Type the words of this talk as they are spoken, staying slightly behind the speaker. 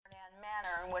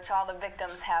in which all the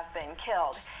victims have been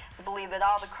killed. It's believed that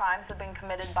all the crimes have been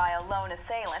committed by a lone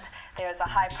assailant. There is a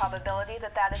high probability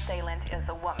that that assailant is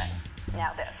a woman.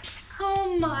 Now this.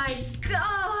 Oh my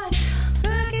God!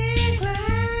 Second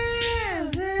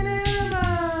class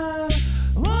cinema.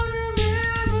 Won't you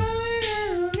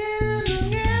be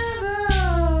together?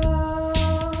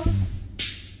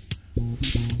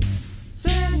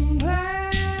 Second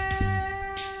class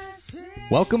cinema.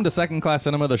 Welcome to Second Class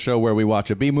Cinema, the show where we watch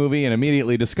a B movie and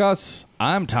immediately discuss.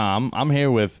 I'm Tom. I'm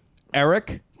here with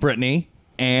Eric, Brittany,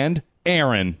 and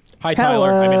Aaron. Hi, Tyler.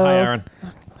 Hello. Hi, Aaron.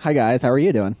 Hi, guys. How are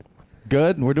you doing?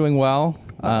 Good. We're doing well.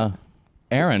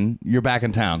 Aaron, you're back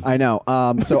in town. I know.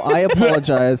 So I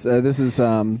apologize. This is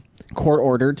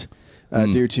court-ordered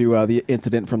due to the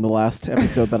incident from the last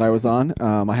episode that I was on.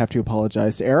 I have to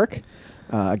apologize to Eric.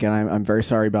 Again, I'm very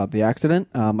sorry about the accident.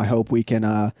 I hope we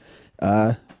can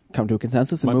come to a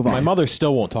consensus and move on. My mother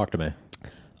still won't talk to me.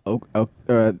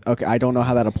 Okay, I don't know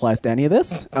how that applies to any of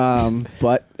this,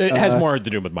 but... It has more to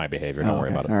do with my behavior. Don't worry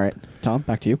about it. All right. Tom,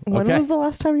 back to you. When Okay. was the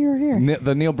last time you were here?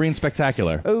 The Neil Breen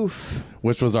Spectacular, Oof.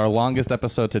 which was our longest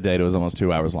episode to date. It was almost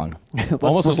 2 hours long.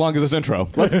 Almost as long as this intro.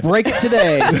 Let's break it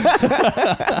today.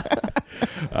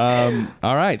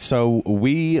 All right, so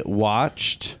we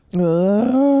watched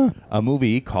a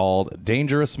movie called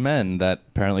Dangerous Men that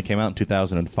apparently came out in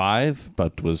 2005,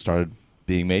 but was started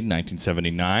being made in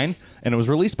 1979, and it was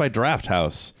released by Draft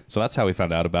House. So that's how we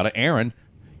found out about it. Aaron,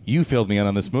 you filled me in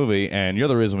on this movie, and you're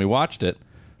the reason we watched it.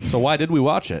 So why did we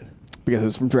watch it? Because it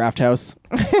was from Draft House.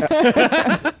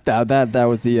 that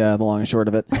was the long and short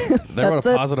of it. They wrote a That's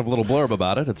it. positive little blurb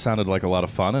about it. It sounded like a lot of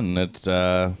fun, and it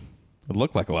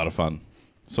looked like a lot of fun.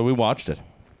 So we watched it.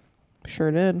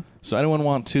 Sure did. So anyone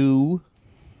want to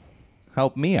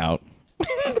help me out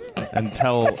and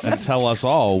tell us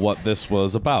all what this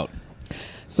was about?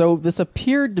 So this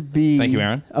appeared to be Thank you,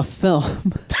 Aaron. a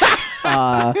film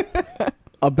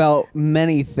about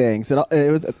many things.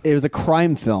 It was a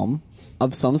crime film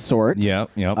of some sort. Yeah,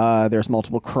 yep. There's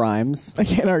multiple crimes. I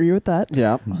can't argue with that.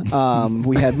 Yeah.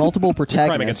 We had multiple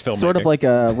protagonists, against sort of filmmaking. like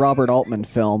a Robert Altman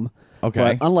film. Okay.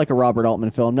 But unlike a Robert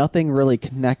Altman film, nothing really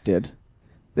connected.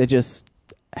 They just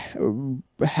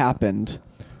happened.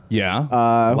 Yeah,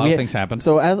 a lot we of had- things happened.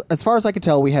 So as far as I could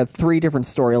tell, we had three different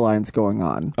storylines going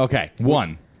on. Okay,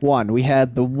 one. One, we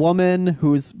had the woman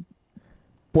whose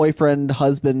boyfriend,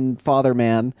 husband, father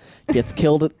man gets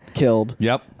killed.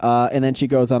 Yep. And then she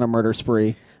goes on a murder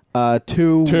spree.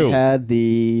 Two, Two. we had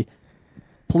the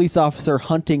police officer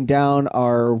hunting down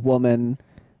our woman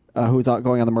who's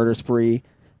going on the murder spree.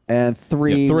 And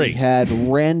three, Yeah, three. we had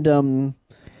random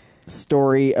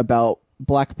story about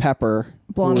Black Pepper,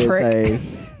 Blonde who is Frick.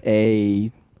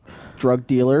 a drug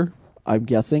dealer, I'm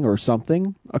guessing, or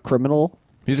something, a criminal.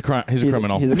 He's a criminal. He's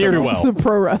a Near to criminal. well. It's a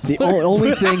pro wrestler. The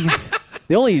only thing,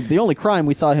 the only crime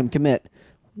we saw him commit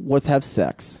was have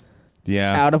sex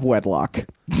yeah. out of wedlock.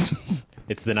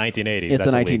 It's the 1980s. It's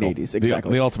That's the illegal. 1980s, The-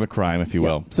 exactly. The ultimate crime, if you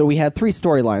will. So we had three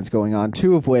storylines going on,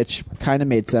 two of which kind of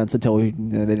made sense until they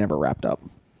never wrapped up.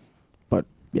 But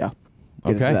yeah,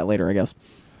 get Okay. into that later, I guess.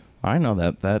 I know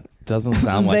that. That doesn't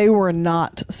sound like They were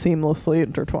not seamlessly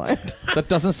intertwined. that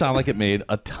doesn't sound like it made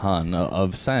a ton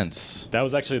of sense. That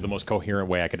was actually the most coherent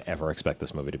way I could ever expect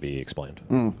this movie to be explained.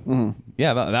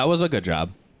 Yeah, that was a good job,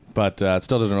 but it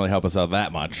still doesn't really help us out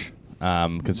that much,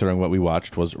 considering what we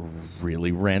watched was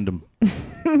really random.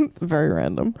 Very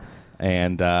random.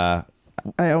 And I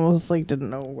almost didn't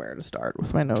know where to start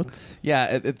with my notes.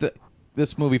 yeah,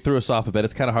 this movie threw us off a bit.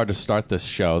 It's kind of hard to start this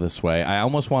show this way. I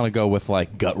almost want to go with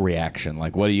gut reaction.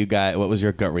 What was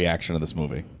your gut reaction to this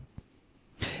movie?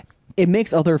 It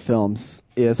makes other films,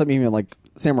 something even like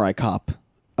Samurai Cop,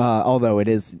 although it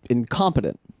is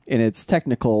incompetent in its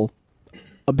technical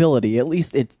ability, at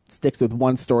least it sticks with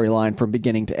one storyline from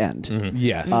beginning to end.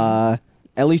 Yes.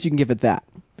 At least you can give it that.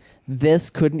 This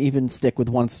couldn't even stick with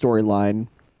one storyline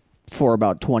for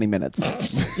about 20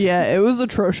 minutes. Yeah, it was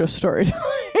atrocious storytelling.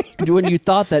 When you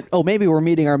thought that, maybe we're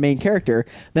meeting our main character,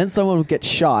 then someone would get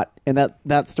shot and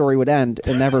that story would end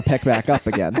and never pick back up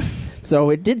again. So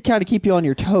it did kind of keep you on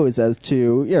your toes as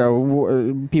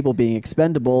to, people being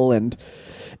expendable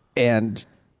and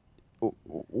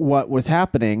what was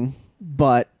happening,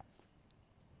 but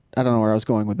I don't know where I was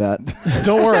going with that.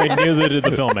 Don't worry, neither did the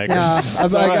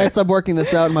filmmakers. I'm working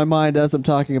this out in my mind as I'm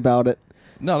talking about it.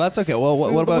 no, that's okay. Well,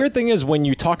 what the about... weird thing is when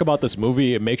you talk about this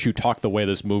movie, it makes you talk the way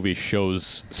this movie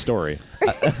shows story.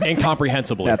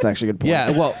 Incomprehensibly. That's actually a good point.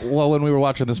 Yeah, well, when we were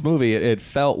watching this movie, it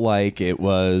felt like it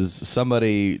was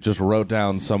somebody just wrote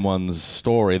down someone's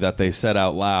story that they said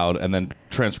out loud and then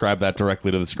transcribed that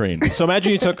directly to the screen. So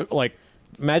imagine you took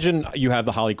imagine you have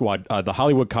the Hollywood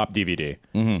Cop DVD,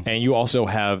 and you also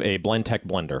have a Blendtec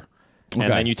blender. And Okay.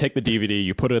 then you take the DVD,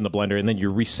 you put it in the blender, and then you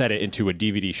reset it into a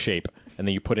DVD shape, and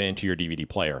then you put it into your DVD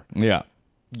player. Yeah.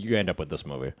 You end up with this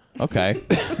movie. Okay.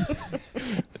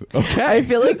 I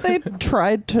feel like they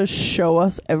tried to show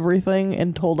us everything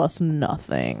and told us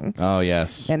nothing. Oh,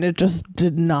 yes. And it just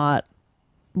did not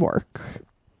work.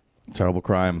 Terrible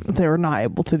crime. They were not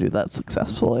able to do that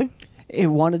successfully. It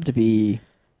wanted to be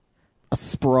a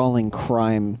sprawling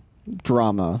crime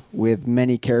drama with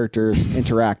many characters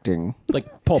interacting.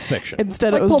 Like Pulp Fiction.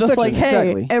 Instead, Like it was Pulp just Fiction, like,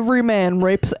 hey, exactly. every man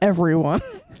rapes everyone.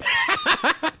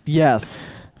 Yes.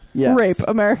 Yes. Rape,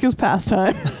 America's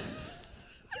pastime.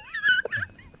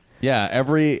 Yeah,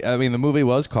 the movie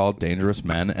was called Dangerous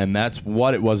Men, and that's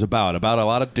what it was about a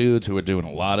lot of dudes who were doing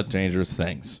a lot of dangerous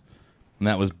things. And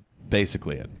that was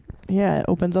basically it. Yeah, it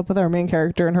opens up with our main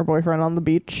character and her boyfriend on the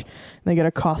beach. And they get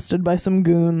accosted by some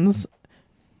goons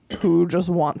who just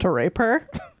want to rape her.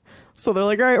 So they're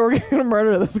like, all right, we're going to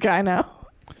murder this guy now.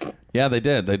 Yeah, they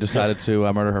did. They decided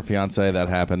to murder her fiance. That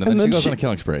happened. And then she goes on a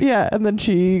killing spree. Yeah, and then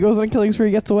she goes on a killing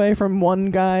spree, gets away from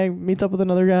one guy, meets up with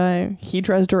another guy. He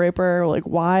tries to rape her. Like,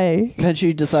 why? Then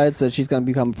she decides that she's going to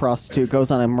become a prostitute,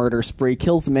 goes on a murder spree,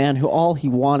 kills a man who all he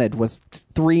wanted was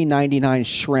 $3.99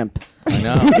 shrimp. I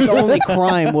know. His only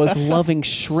crime was loving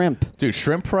shrimp. Dude,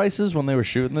 shrimp prices when they were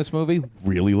shooting this movie,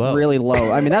 really low. Really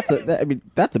low. I mean, that's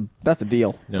a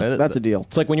deal. Yeah. That's a deal.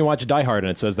 It's like when you watch Die Hard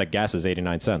and it says that gas is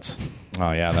 89 cents.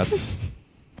 Oh, yeah, that's...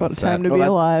 What a Sad. time to Well, be that-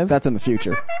 alive. That's in the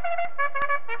future.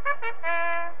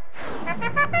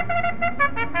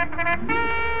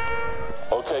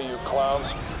 Okay, you clowns,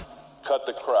 cut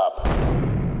the crap.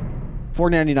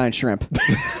 $4.99 shrimp.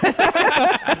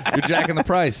 You're jacking the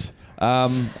price. I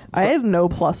had no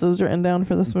pluses written down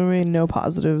for this movie, no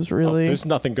positives, really. There's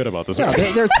nothing good about this No,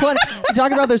 movie. there's plenty.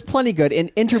 Talking about there's plenty good,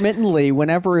 and intermittently,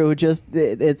 whenever it would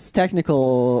it's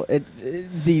technical,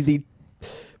 the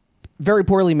very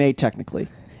poorly made technically,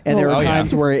 and there were Oh, yeah.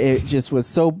 times where it just was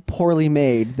so poorly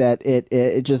made that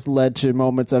it just led to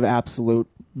moments of absolute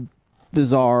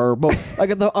bizarre,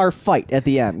 like our fight at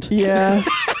the end. Yeah.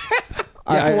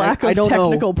 Our lack I of don't know.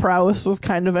 technical prowess was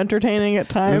kind of entertaining at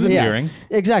times. was Yes, endearing.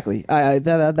 exactly.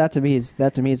 That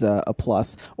to me is a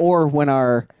plus. Or when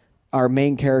our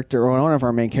main character, or one of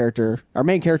our main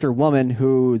character woman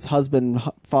whose husband,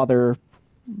 father,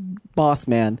 boss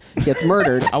man gets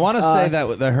murdered. I want to say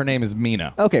that her name is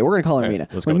Mina. Okay, we're gonna call her right, Mina.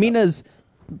 let's go When with that. Mina's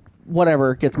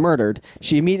whatever gets murdered,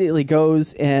 she immediately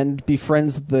goes and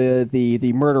befriends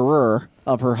the murderer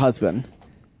of her husband.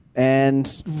 And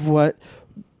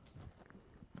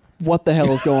what the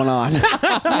hell is going on?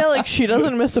 Yeah, like she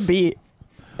doesn't miss a beat.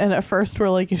 And at first we're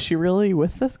like, is she really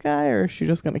with this guy or is she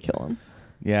just going to kill him?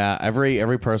 Yeah,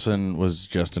 every person was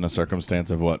just in a circumstance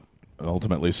of what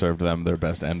ultimately served them their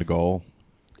best end goal.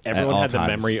 Everyone at all had the times.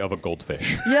 memory of a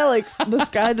goldfish. Yeah, like this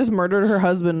guy just murdered her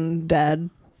husband, dad,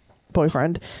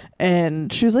 boyfriend.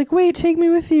 And she was like, wait, take me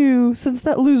with you since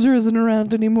that loser isn't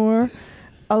around anymore.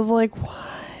 I was like, why?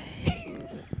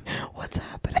 What's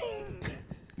happening?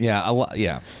 Yeah,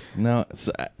 yeah. No,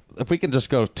 if we can just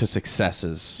go to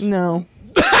successes. No.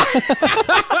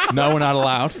 No, we're not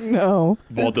allowed. No.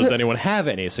 Well, does anyone have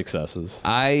any successes?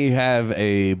 I have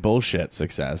a bullshit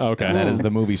success. Okay. And that is the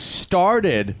movie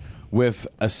started with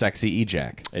a sexy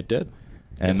ejac. It did.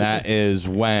 And that is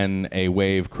when a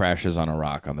wave crashes on a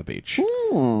rock on the beach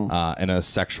in a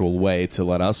sexual way to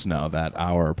let us know that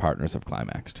our partners have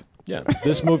climaxed. Yeah.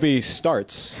 This movie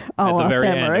starts at Oh, the very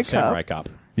end Samurai of Samurai Cop.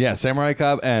 Yeah, Samurai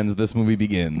Cop ends. This movie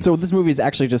begins. So this movie is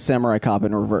actually just Samurai Cop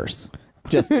in reverse.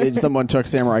 Just someone took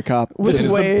Samurai Cop. Which This is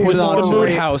is way This is the more mood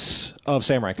rape. house of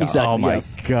Samurai Cop. Exactly. oh my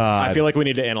yes. god, I feel like we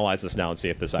need to analyze this now and see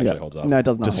if this actually holds up. No, it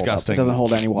does not. disgusting. Hold up. It doesn't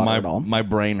hold any water my, at all. My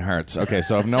brain hurts. Okay,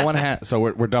 so if no one had, so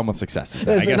we're done with successes.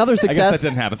 There's another I guess success. that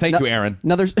didn't happen. Thank you, Aaron.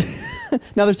 Another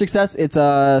success. It's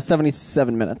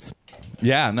 77 minutes.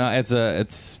 Yeah, no, it's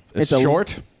It's a-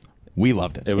 short. We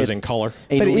loved it. It was It's- in color.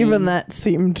 But Alien- even that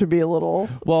seemed to be a little...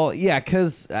 Well, yeah,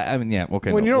 because I mean, yeah,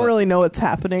 okay. When no, you don't let- really know what's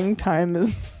happening, time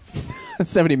is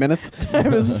 70 minutes.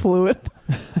 time is fluid.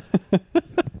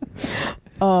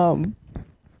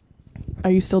 Are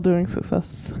you still doing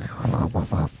success?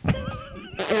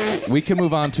 we can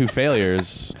move on to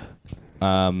failures.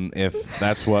 If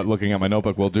that's what looking at my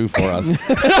notebook will do for us.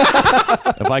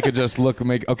 If I could just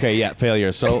okay, yeah,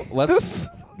 failure. So let's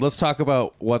talk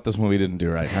about what this movie didn't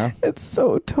do right, huh? It's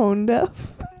so tone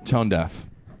deaf. Tone deaf.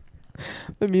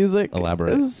 The music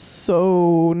Elaborate. is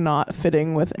so not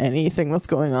fitting with anything that's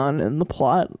going on in the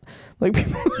plot. Like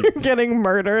people are getting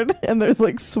murdered and there's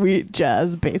like sweet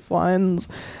jazz bass lines.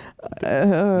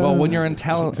 Well, when you're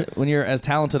as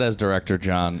talented as director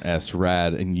John S.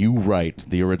 Rad, and you write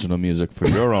the original music for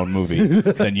your own movie,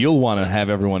 then you'll want to have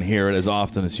everyone hear it as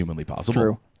often as humanly possible.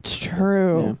 True. It's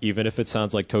true. Even if it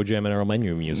sounds like Toe Jam and Earl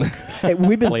Menu music. Hey,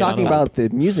 we've been Play it on talking a about the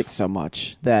music so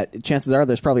much that chances are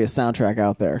there's probably a soundtrack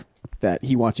out there that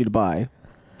he wants you to buy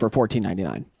for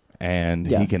 $14.99. And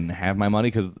Yeah. he can have my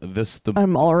money because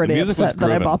I'm already the music was upset that I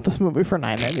grooving. bought this movie for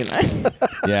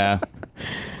 $9.99. Yeah.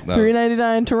 That was-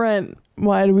 $3.99 to rent.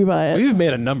 Why did we buy it? We've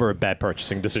made a number of bad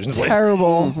purchasing decisions lately.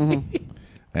 Terrible.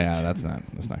 Yeah, that's not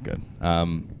good.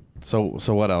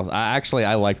 So what else?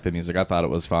 I liked the music. I thought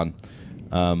it was fun.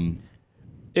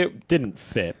 It didn't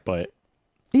fit, but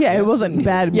Yeah, it wasn't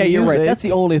bad Yeah, music. you're right. That's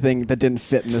the only thing that didn't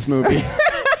fit in this movie.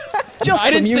 Just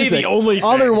I the didn't say music. the only thing.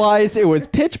 Otherwise, it was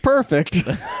pitch perfect.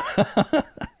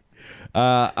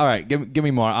 All right, give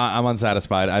me more. I'm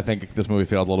unsatisfied. I think this movie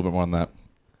failed a little bit more than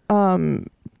that.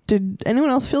 Did anyone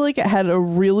else feel like it had a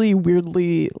really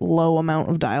weirdly low amount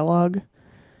of dialogue?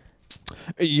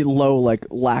 Low, like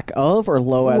lack of, or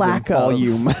low as Lack in of.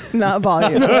 volume? Not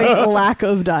volume. Like lack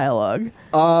of dialogue.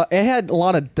 It had a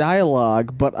lot of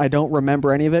dialogue, but I don't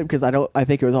remember any of it because I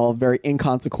think it was all very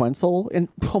inconsequential. And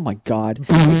oh my god,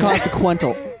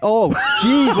 inconsequential. Oh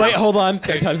Jesus! wait, hold on.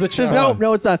 Third time's the charm.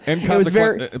 No, it's not. It was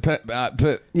very.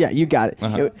 Yeah, you got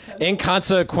it.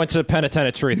 Inconsequenza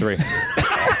penitentiary 3.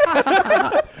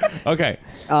 Okay.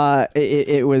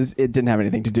 It didn't have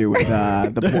anything to do with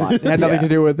the plot. It had nothing to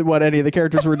do with what any of the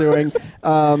characters were doing.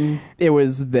 It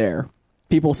was there.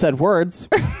 People said words.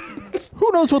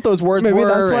 Who knows what those words Maybe were?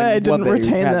 that's why I and what didn't they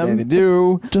retain had them. anything to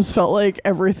do. Just felt like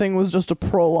everything was just a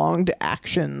prolonged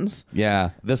actions.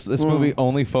 Yeah, this movie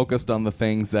only focused on the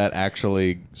things that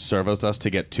actually serviced us to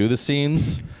get to the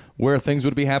scenes where things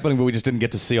would be happening, but we just didn't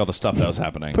get to see all the stuff that was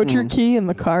happening. Put your key in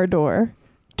the car door.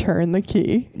 Turn the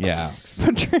key. Yeah.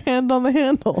 Put your hand on the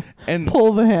handle. And-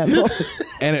 pull the handle.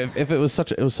 And if it was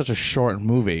such a short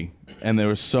movie, and there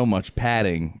was so much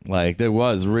padding, like there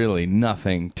was really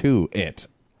nothing to it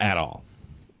at all.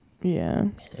 Yeah.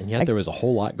 And yet there was a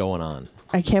whole lot going on.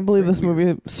 I can't believe this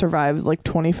movie survived like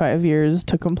 25 years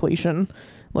to completion.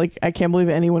 Like, I can't believe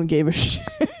anyone gave a shit.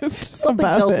 Something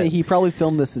about tells it. me he probably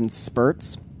filmed this in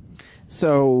spurts.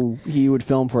 So he would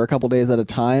film for a couple days at a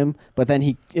time, but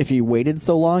then if he waited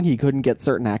so long, he couldn't get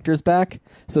certain actors back.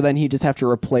 So then he'd just have to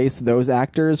replace those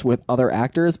actors with other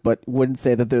actors, but wouldn't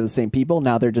say that they're the same people.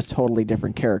 Now they're just totally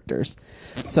different characters.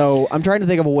 So I'm trying to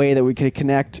think of a way that we could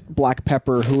connect Black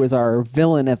Pepper, who is our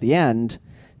villain at the end,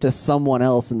 to someone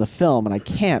else in the film, and I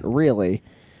can't really.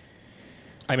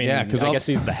 I mean, Yeah, 'cause I I'll- guess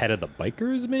he's the head of the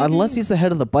bikers, maybe? Unless he's the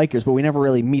head of the bikers, but we never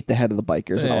really meet the head of the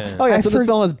bikers at all. Yeah. Oh yeah, I so this for-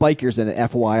 film has bikers in it,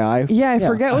 FYI. Yeah, I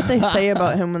forget what they say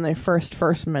about him when they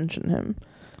first mention him.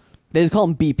 They just call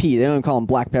him BP. They don't call him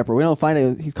Black Pepper. We don't find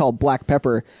out he's called Black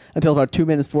Pepper until about 2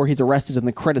 minutes before he's arrested and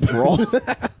the credits roll.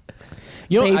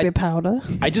 You know, Baby powder.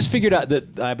 I just figured out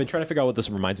that I've been trying to figure out what this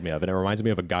reminds me of, and it reminds me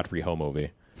of a Godfrey Ho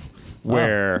movie.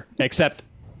 Where, except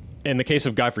in the case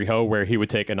of Godfrey Ho, where he would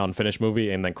take an unfinished movie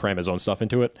and then cram his own stuff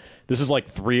into it, this is like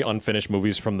 3 unfinished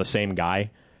movies from the same guy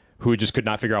who just could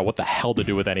not figure out what the hell to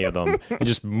do with any of them and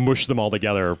just mushed them all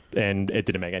together, and it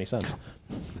didn't make any sense.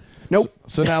 Nope.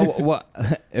 So now, what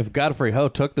if Godfrey Ho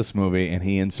took this movie and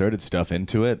he inserted stuff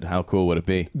into it? How cool would it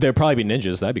be? There'd probably be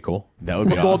ninjas. That'd be cool. That would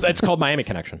be Well, awesome. it's called Miami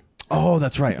Connection. Oh,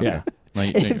 that's right. Okay. Yeah.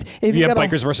 Like, If You have got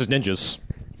bikers versus ninjas.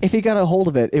 if he got a hold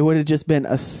of it, it would have just been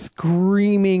a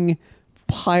screaming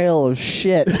pile of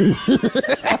shit.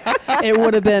 It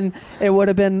would have been,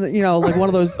 like one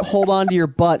of those hold on to your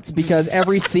butts because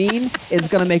every scene is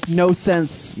going to make no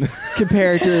sense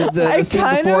compared to the I scene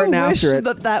kind before of and wish after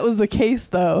it. that was the case,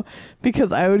 though,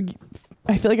 because I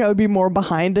feel like I would be more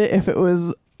behind it if it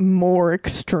was more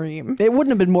extreme. It wouldn't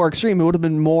have been more extreme. It would have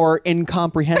been more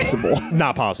incomprehensible.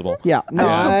 Not possible. Yeah, no,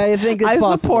 I think it's I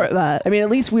possible. support that. I mean, at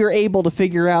least we were able to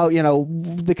figure out,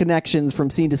 the connections from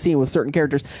scene to scene with certain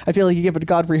characters. I feel like you give it to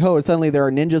Godfrey Ho, and suddenly there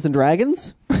are ninjas and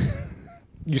dragons.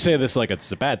 You say this like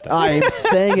it's a bad thing. I'm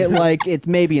saying it like it's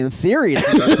maybe in theory it's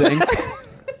a good thing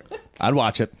I'd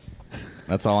watch it.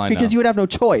 That's all I know. because you would have no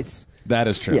choice. That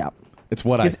is true. Yeah. It's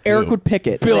what Because I do. Eric would pick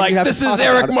it. Be and then like, you'd have this to is talk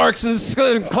Eric about it. Marx's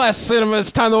class cinema.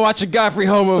 It's time to watch a Godfrey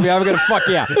Ho movie. I'm going to fuck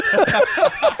yeah.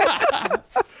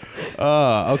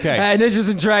 Okay. Ninjas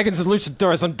and Dragons and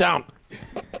Luchadors. I'm down.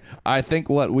 I think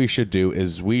what we should do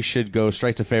is we should go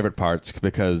straight to favorite parts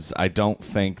because I don't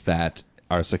think that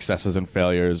our successes and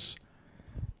failures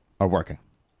are working.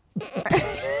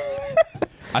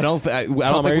 I don't Tom,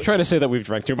 are you think trying to say that we've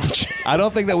drank too much? I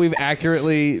don't think that we've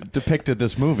accurately depicted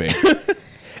this movie.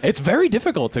 It's very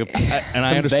difficult to And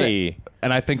I understand. convey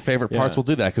And I think favorite parts will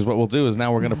do that, because what we'll do is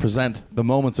now we're going to present the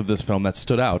moments of this film that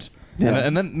stood out. Yeah.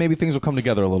 And then maybe things will come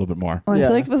together a little bit more. I Yeah.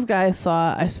 feel like this guy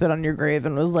saw I Spit on Your Grave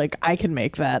and was like, I can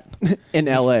make that. In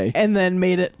L.A. And then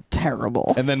made it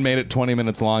terrible. And then made it 20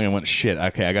 minutes long and went, shit,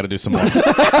 okay, I got to do some more.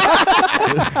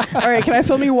 All right, can I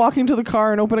film you walking to the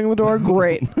car and opening the door?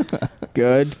 Great.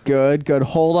 Good.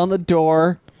 Hold on the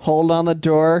door.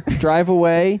 Drive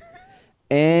away.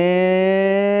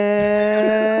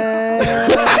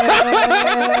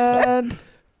 And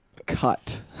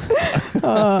cut.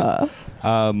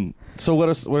 So what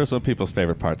are some people's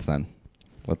favorite parts then?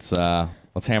 Let's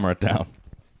hammer it down.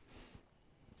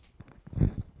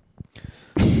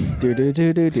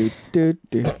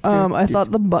 I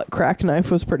thought the butt crack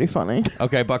knife was pretty funny.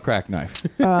 Okay, butt crack knife.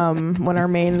 When our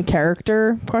main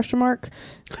character, question mark,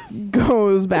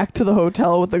 goes back to the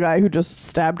hotel with the guy who just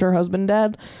stabbed her husband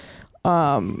dead.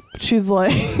 She's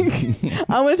like, I'm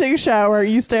gonna take a shower,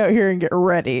 you stay out here and get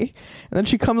ready. And then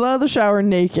she comes out of the shower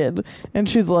naked and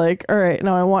she's like, all right,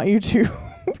 now I want you to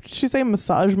she say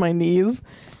massage my knees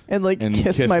and like And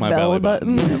kiss my belly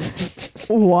button.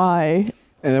 Why?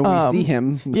 And then we see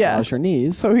him massage her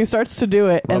knees. So he starts to do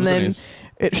it, Rubs and her then knees.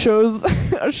 it shows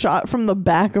a shot from the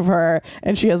back of her,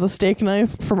 and she has a steak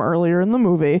knife from earlier in the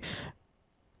movie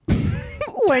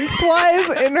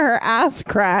lengthwise in her ass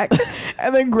crack,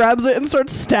 and then grabs it and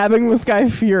starts stabbing this guy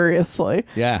furiously.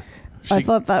 Yeah. I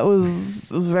thought that was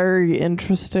very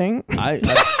interesting.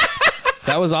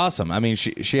 That was awesome. I mean,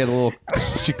 she had a little,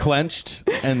 she clenched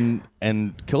and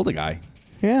killed a guy.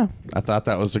 Yeah. I thought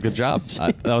that was a good job.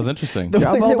 That was interesting.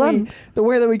 Job well done. The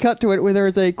way that we cut to it, where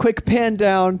there's a quick pan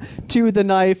down to the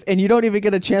knife, and you don't even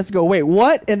get a chance to go, wait,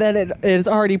 what? And then it is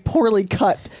already poorly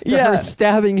cut to her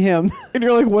stabbing him. And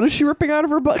you're like, what is she ripping out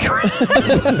of her butt crack?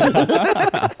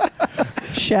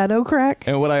 Shadow crack.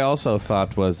 And what I also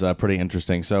thought was pretty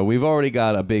interesting. So we've already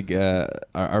got a big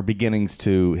our beginnings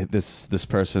to this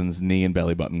person's knee and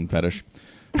belly button fetish.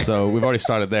 So we've already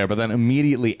started there. But then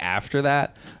immediately after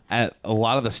that, a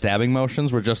lot of the stabbing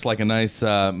motions were just like a nice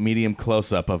medium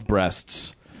close up of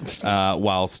breasts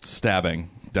whilst stabbing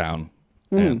down.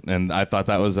 And I thought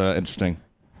that was an interesting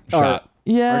shot.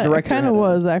 Yeah, Our it director kind of had a-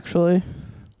 was actually.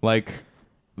 Like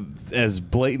as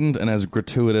blatant and as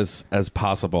gratuitous as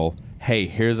possible. Hey,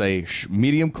 here's a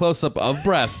medium close up of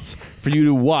breasts for you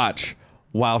to watch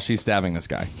while she's stabbing this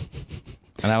guy.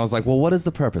 And I was like, well, what is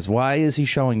the purpose? Why is he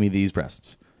showing me these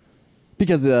breasts?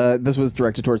 Because this was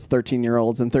directed towards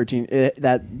 13-year-olds, and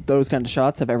those kind of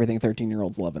shots have everything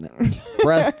 13-year-olds love in it.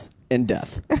 Breasts and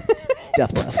death.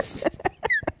 Death breasts.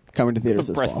 Coming to theaters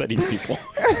The this breasts fall. that eat people.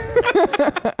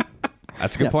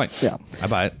 That's a good point. Yeah. I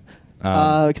buy it.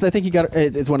 Because I think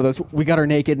it's one of those, we got her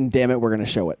naked, and damn it, we're going to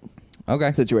show it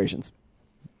Okay. situations.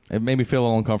 It made me feel a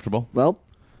little uncomfortable. Well,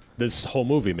 This whole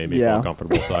movie made me Yeah. feel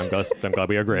uncomfortable, so I'm glad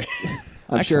we agree.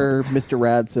 I'm sure Mr.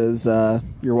 Rad says,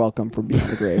 you're welcome from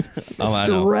beyond the grave. Oh, I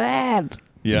know. Rad.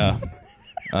 Yeah.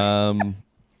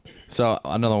 So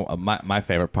another my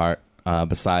favorite part,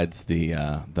 besides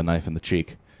the knife in the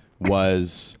cheek,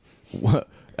 was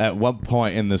at one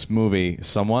point in this movie,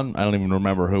 someone, I don't even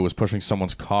remember who, was pushing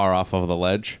someone's car off of the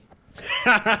ledge.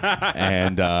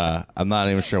 And I'm not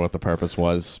even sure what the purpose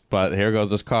was, but here goes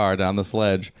this car down this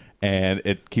ledge, and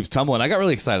it keeps tumbling. I got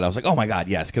really excited. I was like, oh my God,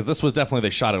 yes, because this was definitely,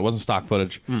 they shot it. It wasn't stock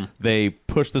footage. They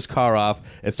pushed this car off.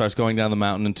 It starts going down the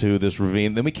mountain into this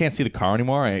ravine. Then we can't see the car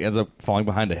anymore. It ends up falling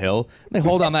behind a hill. And they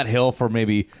hold on that hill for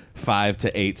maybe 5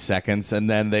 to 8 seconds, and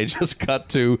then they just cut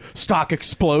to stock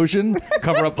explosion,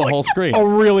 cover up the whole screen. A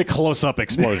really close-up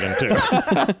explosion, too.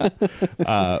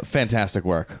 Fantastic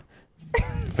work. I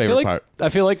Favorite part.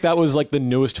 feel like that was like the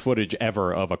newest footage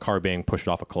ever of a car being pushed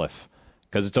off a cliff.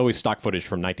 Because it's always stock footage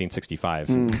from 1965.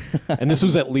 And this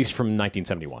was at least from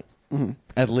 1971.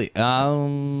 At least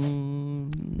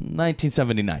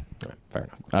 1979. Fair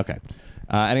enough. Okay.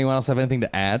 Anyone else have anything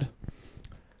to add?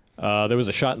 There was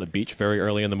a shot in the beach very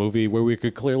early in the movie where we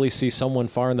could clearly see someone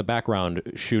far in the background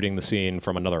shooting the scene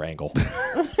from another angle.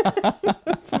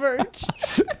 It's very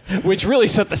Which really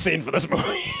set the scene for this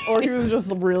movie. or he was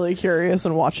just really curious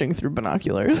and watching through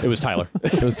binoculars. It was Tyler.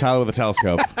 It was Tyler with a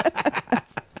telescope.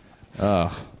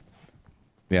 Oh.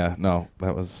 Yeah, no,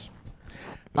 that was...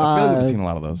 I feel like we've seen a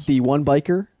lot of those. The one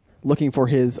biker looking for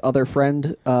his other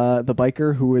friend, the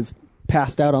biker who was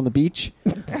passed out on the beach,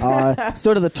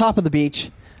 stood at the top of the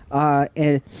beach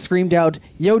and screamed out,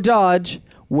 "Yo, Dodge,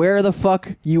 where the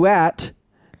fuck you at?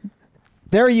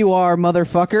 There you are,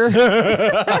 motherfucker."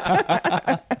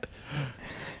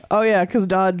 Oh yeah, because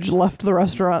Dodge left the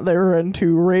restaurant they were in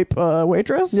to rape a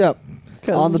waitress. Yep.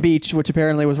 'Cause- On the beach, which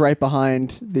apparently was right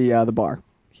behind the bar.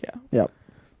 Yeah. Yep.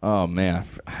 Oh, man.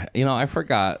 I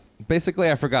forgot Basically,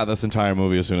 I forgot this entire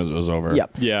movie as soon as it was over.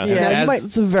 Yep. Yeah. Yeah, As-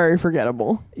 it's very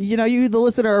forgettable. You know, you, the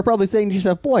listener, are probably saying to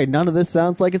yourself, boy, none of this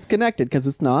sounds like it's connected, because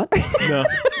it's not. No.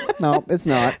 No, it's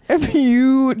not. If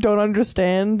you don't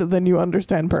understand, then you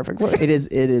understand perfectly. It is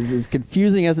as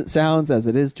confusing as it sounds, as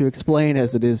it is to explain,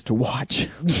 as it is to watch.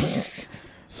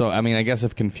 So, I mean, I guess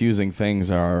if confusing things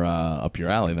are up your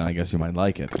alley, then I guess you might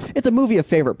like it. It's a movie of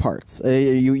favorite parts.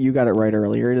 You got it right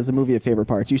earlier. It is a movie of favorite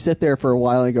parts. You sit there for a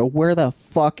while and go, where the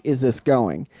fuck is this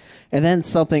going? And then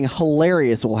something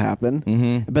hilarious will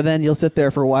happen. But then you'll sit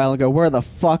there for a while and go, where the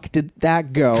fuck did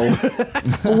that go?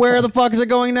 Where the fuck is it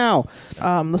going now?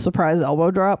 The surprise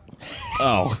elbow drop.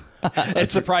 Oh.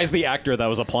 It surprised the actor that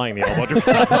was applying the elbow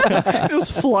drop.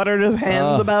 Just fluttered his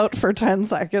hands about for 10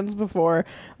 seconds before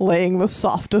laying the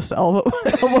softest elbow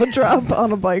drop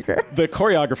on a biker. The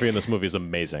choreography in this movie is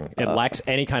amazing. It lacks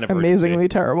any kind of Amazingly urgency.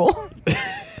 terrible.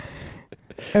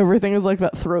 Everything is like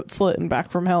that throat slit in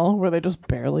Back from Hell where they just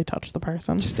barely touch the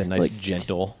person. Just a nice, Like,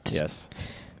 gentle, yes.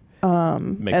 Makes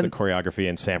the and- choreography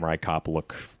in Samurai Cop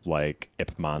look like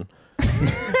Ip Man.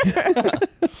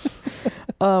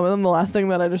 And then the last thing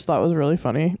that I just thought was really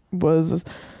funny was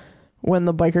when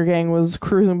the biker gang was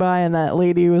cruising by and that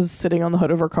lady was sitting on the hood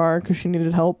of her car because she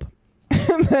needed help.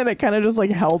 And then it kind of just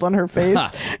like held on her face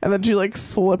and then she like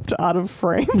slipped out of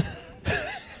frame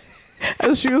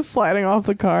as she was sliding off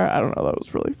the car. I don't know. That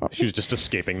was really funny. She was just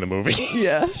escaping the movie.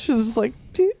 Yeah. She was just like,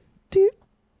 doot, doot,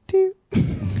 doot.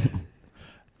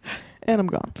 And I'm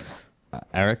gone.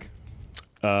 Eric?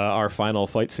 Our final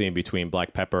fight scene between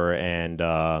Black Pepper and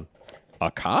a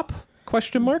cop?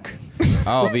 Question mark?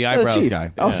 Oh, the eyebrows chief.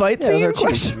 guy. A fight Yeah, scene? they're cheap.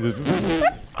 Question.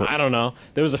 I don't know.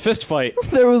 There was a fist fight.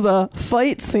 There was a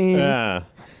fight scene. Yeah.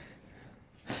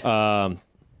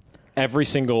 Every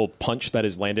single punch that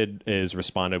is landed is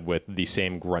responded with the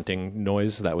same grunting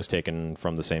noise that was taken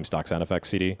from the same stock sound effects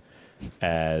CD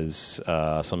as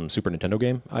some Super Nintendo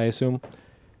game, I assume.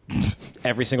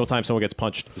 Every single time someone gets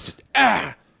punched, it's just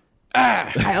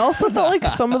I also felt like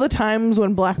some of the times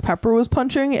when Black Pepper was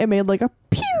punching, it made like a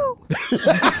pew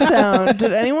sound.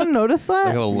 Did anyone notice that?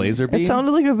 Like a little laser beam? It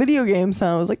sounded like a video game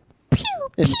sound. It was like pew,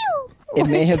 pew. It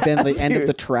may have been the end of dude.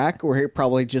 the track where it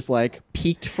probably just like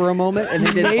peaked for a moment and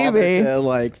they didn't bother Maybe. to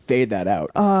like fade that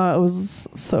out. It was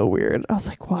so weird. I was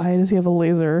like, why does he have a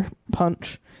laser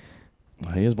punch?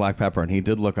 He is Black Pepper, and he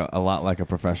did look a lot like a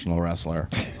professional wrestler.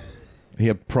 He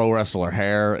had pro wrestler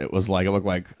hair. It looked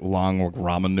like long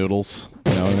ramen noodles.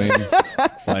 You know what I mean?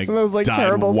 Like And those like dyed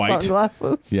terrible white.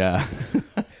 sunglasses. Yeah,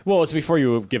 well, it's before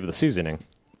you give the seasoning.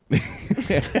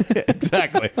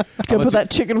 exactly. Could put that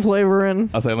chicken flavor in.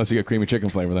 I'll say unless you get creamy chicken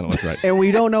flavor, then it looks right. And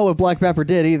we don't know what Black Pepper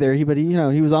did either. He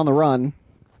was on the run.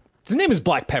 His name is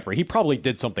Black Pepper. He probably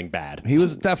did something bad. He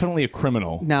was definitely a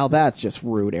criminal. Now that's just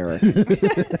rude, Eric.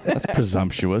 That's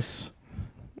presumptuous.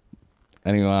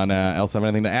 Anyone else have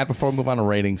anything to add before we move on to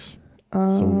ratings?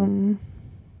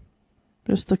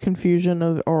 Just the confusion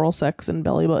of oral sex and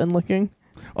belly button licking.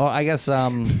 Well, I guess,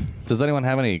 does anyone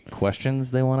have any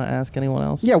questions they want to ask anyone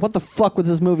else? Yeah, what the fuck was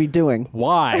this movie doing?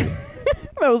 Why?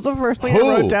 That was the first thing Who?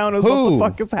 I wrote down was what Who? the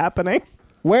fuck is happening?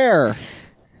 Where?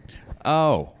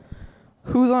 Oh.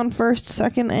 Who's on first,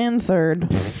 second, and third?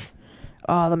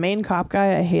 The main cop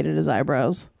guy, I hated his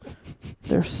eyebrows.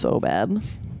 They're so bad.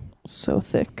 So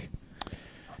thick.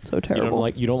 So terrible.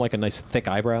 You don't like a nice thick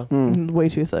eyebrow? Way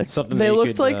too thick. Something they that you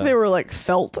looked could, like they were like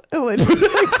felt. And they just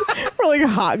were like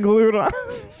hot glued on.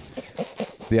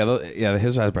 Yeah,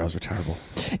 his eyebrows were terrible.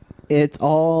 The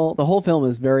whole film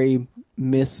is very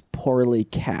poorly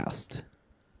cast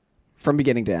from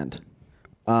beginning to end.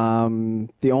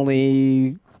 The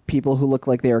only people who looked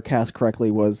like they were cast correctly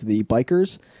was the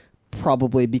bikers,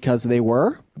 probably because they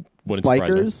were Wouldn't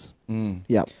surprise me. bikers.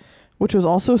 Yep. Which was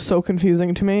also so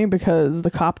confusing to me because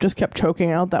the cop just kept choking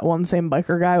out that one same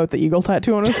biker guy with the eagle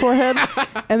tattoo on his forehead.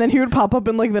 And then he would pop up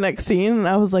in like the next scene and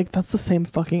I was like, that's the same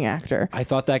fucking actor. I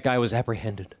thought that guy was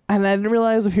apprehended. And I didn't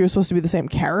realize if he was supposed to be the same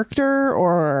character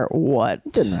or what.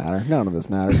 Didn't matter. None of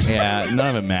this matters. Yeah,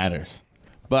 none of it matters.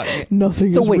 But Nothing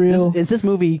So is wait, real. is this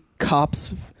movie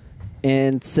cops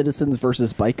and citizens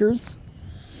versus bikers?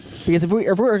 Because if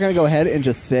we're going to go ahead and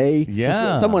just say,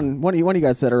 Yeah. one of you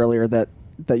guys said earlier that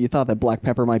you thought that Black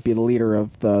Pepper might be the leader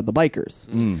of the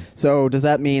bikers. So does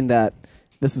that mean that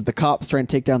this is the cops trying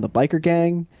to take down the biker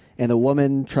gang and the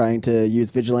woman trying to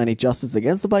use vigilante justice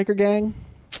against the biker gang?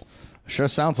 sure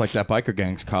sounds like that biker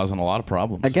gang's causing a lot of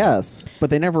problems. I guess, but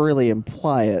they never really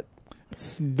imply it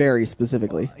very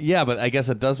specifically. Yeah, but I guess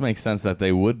it does make sense that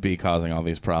they would be causing all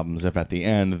these problems if at the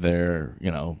end they're,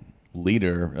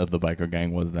 leader of the biker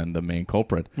gang was then the main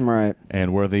culprit. Right.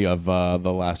 And worthy of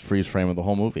the last freeze frame of the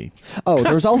whole movie. Oh,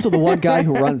 there was also the one guy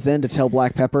who runs in to tell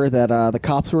Black Pepper that the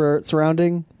cops were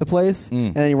surrounding the place,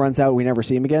 and then he runs out. We never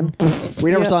see him again.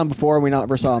 We never saw him before, and we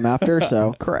never saw him after.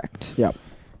 So Correct. Yep.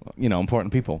 You know,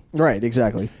 important people. Right.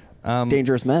 Exactly.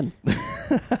 Dangerous men.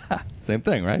 Same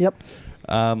thing, right? Yep.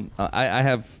 I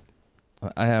have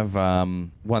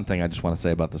one thing I just want to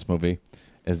say about this movie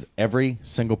is every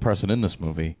single person in this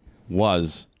movie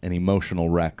was an emotional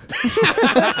wreck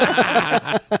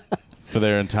for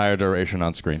their entire duration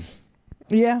on screen.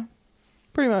 Yeah,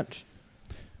 pretty much.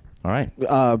 All right.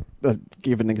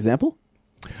 Give an example.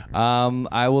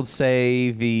 I would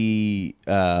say the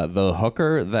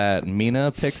hooker that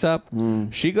Mina picks up,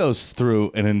 she goes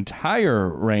through an entire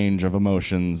range of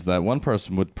emotions that one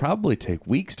person would probably take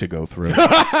weeks to go through,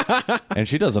 and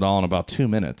she does it all in about 2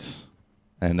 minutes.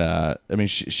 And I mean,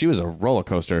 she was a roller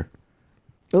coaster.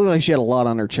 It looked like she had a lot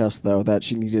on her chest, though, that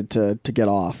she needed to get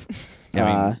off.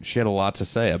 I mean, she had a lot to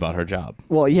say about her job.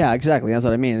 Well, yeah, exactly. That's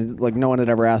what I mean. Like, no one had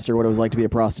ever asked her what it was like to be a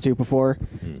prostitute before.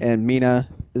 And Mina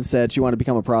said she wanted to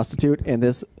become a prostitute, and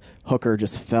this hooker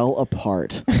just fell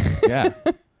apart. Yeah.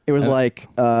 It was like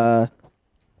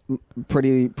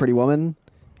Pretty Woman,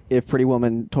 if Pretty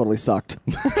Woman totally sucked.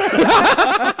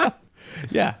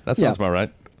 Yeah, that sounds about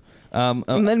right.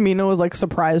 And then Mina was like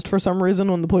surprised for some reason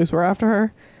when the police were after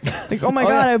her. Like, oh my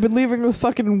God, I've been leaving this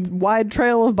fucking wide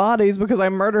trail of bodies because I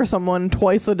murder someone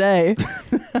twice a day.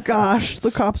 Gosh,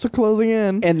 the cops are closing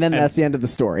in. And then that's the end of the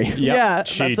story. Yep. Yeah,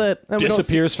 She that's it. And we don't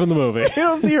disappears from the movie. You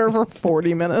don't see her for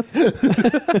 40 minutes.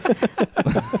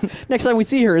 Next time we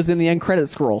see her is in the end credit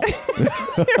scroll.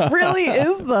 It really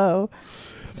is, though.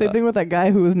 Same thing with that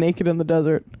guy who was naked in the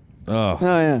desert. Oh,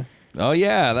 yeah. Oh,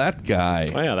 yeah, that guy.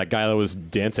 Oh yeah, that guy that was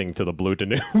dancing to the Blue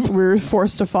Danube. We were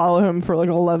forced to follow him for like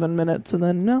 11 minutes, and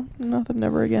then nothing,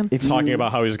 never again. Talking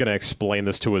about how he was going to explain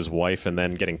this to his wife and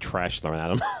then getting trash thrown at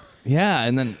him. Yeah,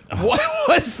 and then... What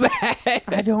was that?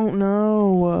 I don't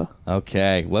know.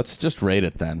 Okay, let's just rate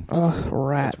it then.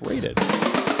 Rats. Rate it.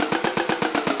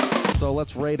 So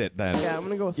let's rate it then. Yeah, I'm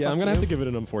gonna go with Yeah, fuck I'm going to you. have to give it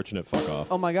an unfortunate fuck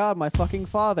off. Oh my God, my fucking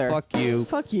father. Fuck you.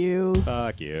 Fuck you.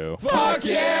 Fuck you.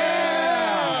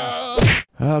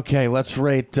 Okay, let's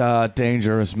rate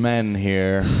Dangerous Men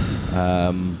here.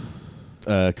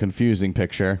 Confusing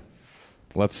picture.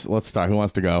 Let's start. Who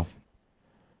wants to go?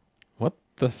 What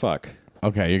the fuck?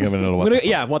 Okay, you're giving it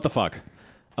a What the fuck?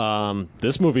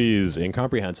 This movie is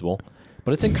incomprehensible,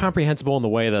 but it's incomprehensible in the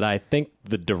way that I think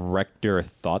the director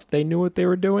thought they knew what they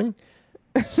were doing.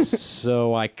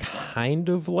 So I kind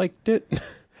of liked it.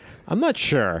 I'm not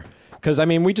sure. Because, I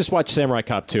mean, we just watched Samurai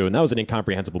Cop 2, and that was an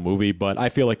incomprehensible movie, but I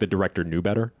feel like the director knew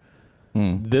better.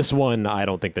 This one, I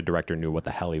don't think the director knew what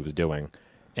the hell he was doing.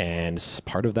 And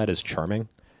part of that is charming.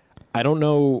 I don't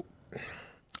know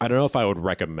if I would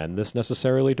recommend this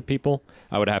necessarily to people.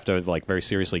 I would have to, like, very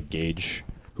seriously gauge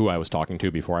who I was talking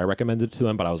to before I recommended it to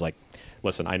them. But I was like,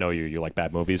 listen, I know you like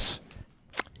bad movies.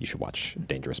 You should watch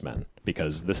Dangerous Men,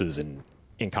 because this is an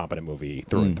incompetent movie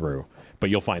through and through. But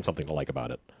you'll find something to like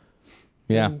about it.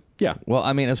 Yeah. Yeah. Well,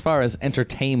 I mean, as far as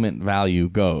entertainment value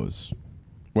goes,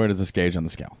 where does this gauge on the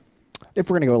scale? If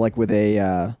we're gonna go like with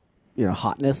a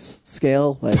hotness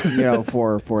scale, like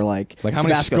for like how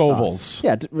many Tabasco Scovilles?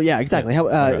 sauce. Yeah, exactly. How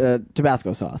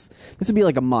Tabasco sauce? This would be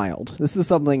like a mild. This is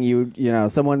something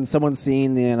someone's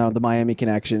seen the Miami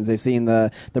Connections. They've seen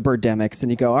the Birdemics,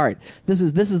 and you go, all right, this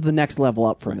is the next level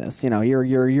up from this.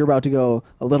 You're about to go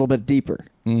a little bit deeper.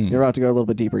 You're about to go a little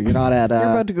bit deeper. You're not at. You're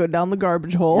about to go down the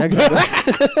garbage hole.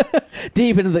 Exactly.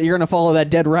 Deep into the. You're gonna follow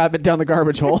that dead rabbit down the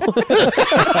garbage hole.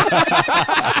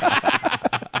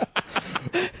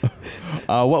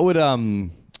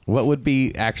 What would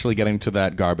be actually getting to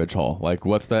that garbage hole? Like,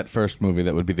 what's that first movie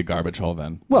that would be the garbage hole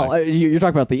then? Well, Like, you're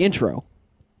talking about the intro.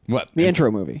 what? The intro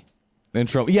movie.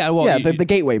 Intro? Yeah, well... Yeah, the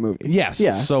Gateway movie. Yes.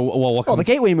 Yeah. So, what Well, the comes...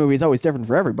 Gateway movie is always different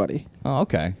for everybody. Oh,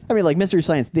 okay. I mean, like Mystery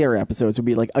Science Theater episodes would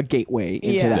be like a gateway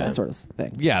into Yeah. that sort of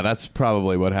thing. Yeah, that's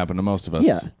probably what happened to most of us.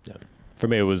 Yeah. Yeah. For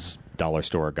me, it was Dollar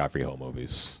Store Godfrey Ho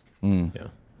movies. Yeah.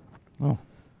 Oh,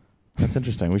 that's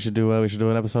interesting. We should do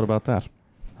an episode about that.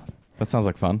 That sounds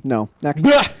like fun. No. Next.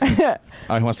 All right,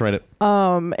 who wants to write it?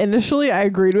 Initially, I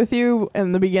agreed with you.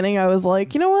 In the beginning, I was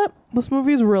like, you know what? This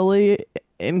movie is really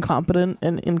incompetent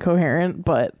and incoherent,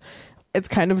 but it's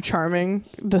kind of charming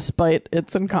despite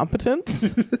its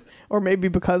incompetence, or maybe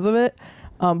because of it.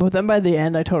 But then by the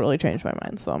end, I totally changed my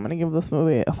mind. So I'm going to give this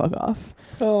movie a fuck off.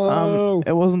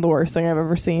 It wasn't the worst thing I've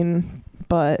ever seen,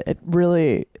 but it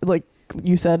really, like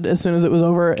you said, as soon as it was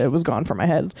over, it was gone from my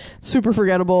head. Super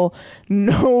forgettable.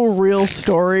 No real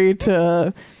story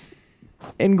to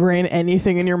ingrain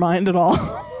anything in your mind at all.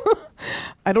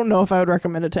 I don't know if I would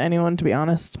recommend it to anyone, to be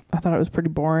honest. I thought it was pretty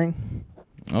boring.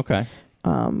 Okay.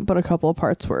 But a couple of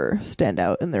parts were stand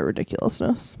out in their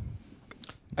ridiculousness.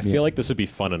 I feel like this would be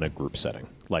fun in a group setting,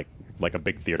 like a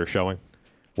big theater showing,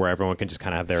 where everyone can just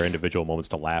kind of have their individual moments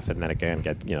to laugh, and then again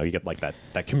you get like that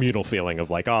communal feeling of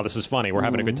like, oh, this is funny, we're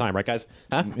having a good time, right, guys?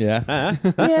 Huh? Yeah.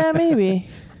 Yeah, maybe.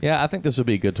 Yeah, I think this would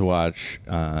be good to watch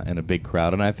in a big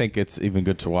crowd, and I think it's even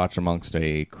good to watch amongst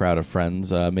a crowd of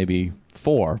friends, maybe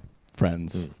 4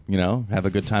 friends. Have a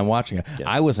good time watching it. Yeah.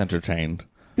 I was entertained.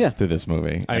 Through this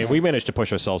movie. I mean, we managed to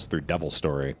push ourselves through Devil's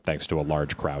Story thanks to a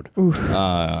large crowd.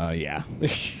 Yeah,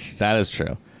 that is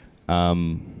true.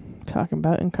 Talking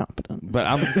about incompetent. But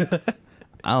I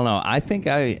don't know. I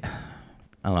don't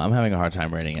know. I'm having a hard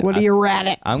time rating it. What do you rat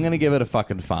it? I'm gonna give it a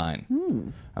fucking fine.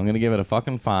 I'm gonna give it a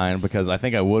fucking fine because I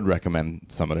think I would recommend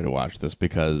somebody to watch this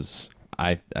because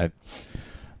I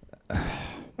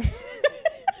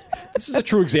This is a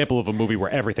true example of a movie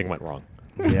where everything went wrong.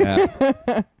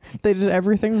 yeah. They did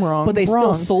everything wrong. But they still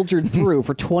wrong. soldiered through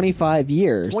for 25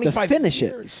 years 25 to finish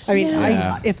years. it. I mean,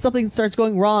 Yeah. if something starts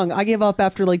going wrong, I give up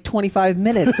after like 25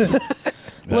 minutes.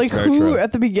 Like very who true.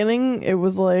 at the beginning it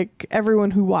was like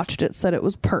everyone who watched it said it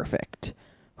was perfect.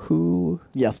 Who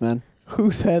Yes, man.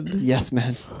 said Yes,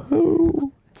 man.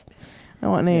 I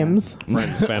want names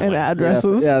Friends, family. and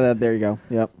addresses. Yeah, there you go.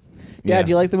 Yep. Dad, Yeah. do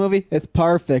you like the movie? It's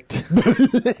perfect.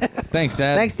 Thanks,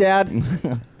 Dad. Thanks, Dad.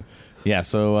 Yeah.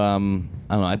 So I don't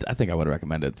know. I think I would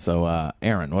recommend it. So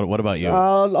Aaron, what about you?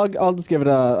 I'll just give it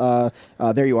a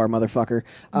there you are, motherfucker.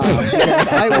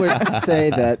 I would say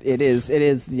that it is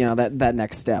that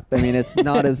next step. I mean, it's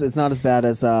not as bad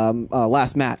as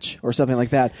Last Match or something like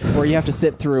that, where you have to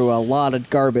sit through a lot of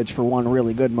garbage for one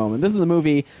really good moment. This is a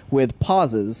movie with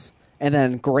pauses and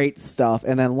then great stuff,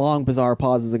 and then long, bizarre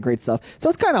pauses and great stuff. So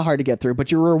it's kind of hard to get through,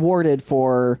 but you're rewarded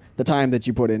for the time that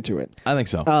you put into it. I think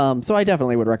so. So I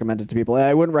definitely would recommend it to people.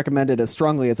 I wouldn't recommend it as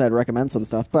strongly as I'd recommend some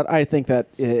stuff, but I think that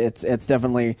it's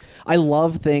definitely. I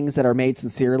love things that are made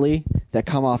sincerely that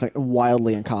come off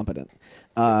wildly incompetent.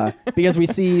 Because we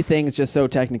see things just so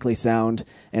technically sound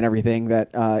and everything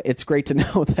that it's great to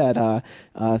know that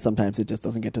sometimes it just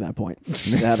doesn't get to that point.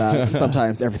 That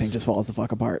sometimes everything just falls the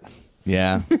fuck apart.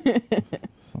 Yeah.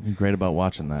 Something great about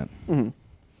watching that. Mm-hmm.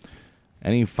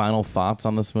 Any final thoughts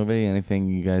on this movie? Anything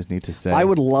you guys need to say? I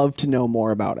would love to know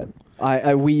more about it.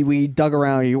 We dug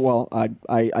around. Well,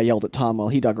 I yelled at Tom while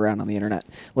he dug around on the internet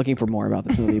looking for more about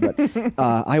this movie. But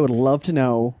I would love to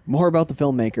know more about the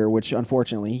filmmaker, which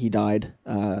unfortunately he died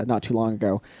not too long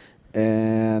ago,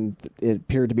 and it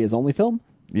appeared to be his only film.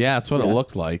 Yeah, that's what it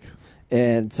looked like.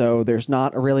 And so there's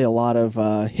not really a lot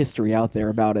of history out there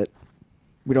about it.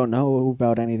 We don't know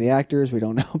about any of the actors. We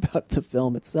don't know about the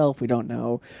film itself. We don't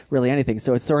know really anything.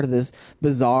 So it's sort of this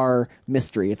bizarre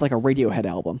mystery. It's like a Radiohead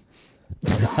album.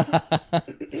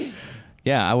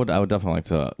 Yeah, I would definitely like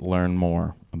to learn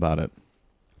more about it.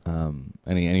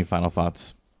 Any final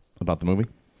thoughts about the movie?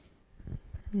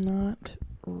 Not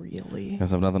really.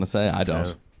 Guys have nothing to say? I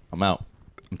don't. I'm out.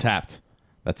 I'm tapped.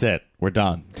 That's it. We're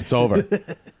done. It's over.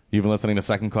 You've been listening to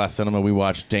Second Class Cinema. We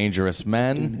watched Dangerous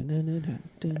Men,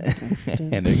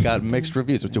 and it got mixed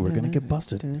reviews. We're going to get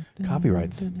busted.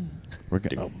 Copyrights. We're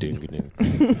Drank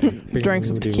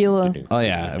some tequila. Oh,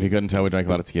 yeah. If you couldn't tell, we drank a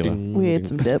lot of tequila. We ate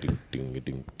some dip.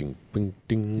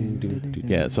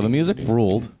 Yeah, so the music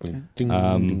ruled.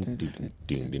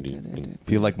 If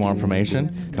you'd like more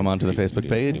information, come on to the Facebook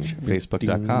page,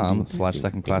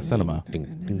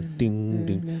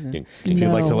 facebook.com/secondclasscinema. If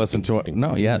you'd like to listen to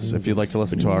if you'd like to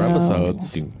listen to our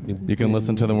episodes, you can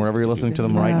listen to them wherever you're listening to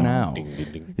them right now.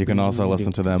 You can also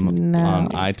listen to them on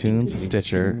iTunes,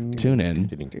 Stitcher, TuneIn,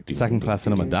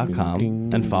 secondclasscinema.com,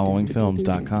 and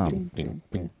followingfilms.com.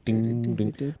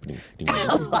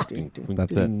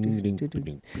 That's it.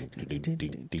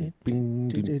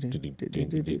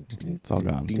 It's all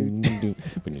gone.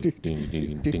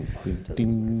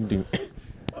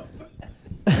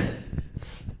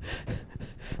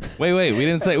 Wait, we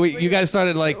didn't say. You guys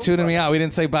started like tuning me out. We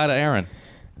didn't say bye to Aaron.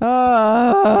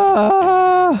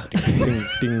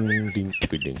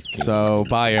 So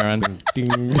bye, Aaron.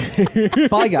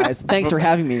 Bye, guys. Thanks for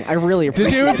having me. I really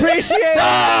appreciate it. Did you appreciate it?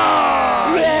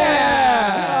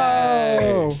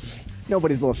 Yeah!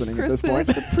 Nobody's listening at this point.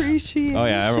 Christmas appreciation. Oh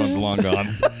yeah, everyone's long gone.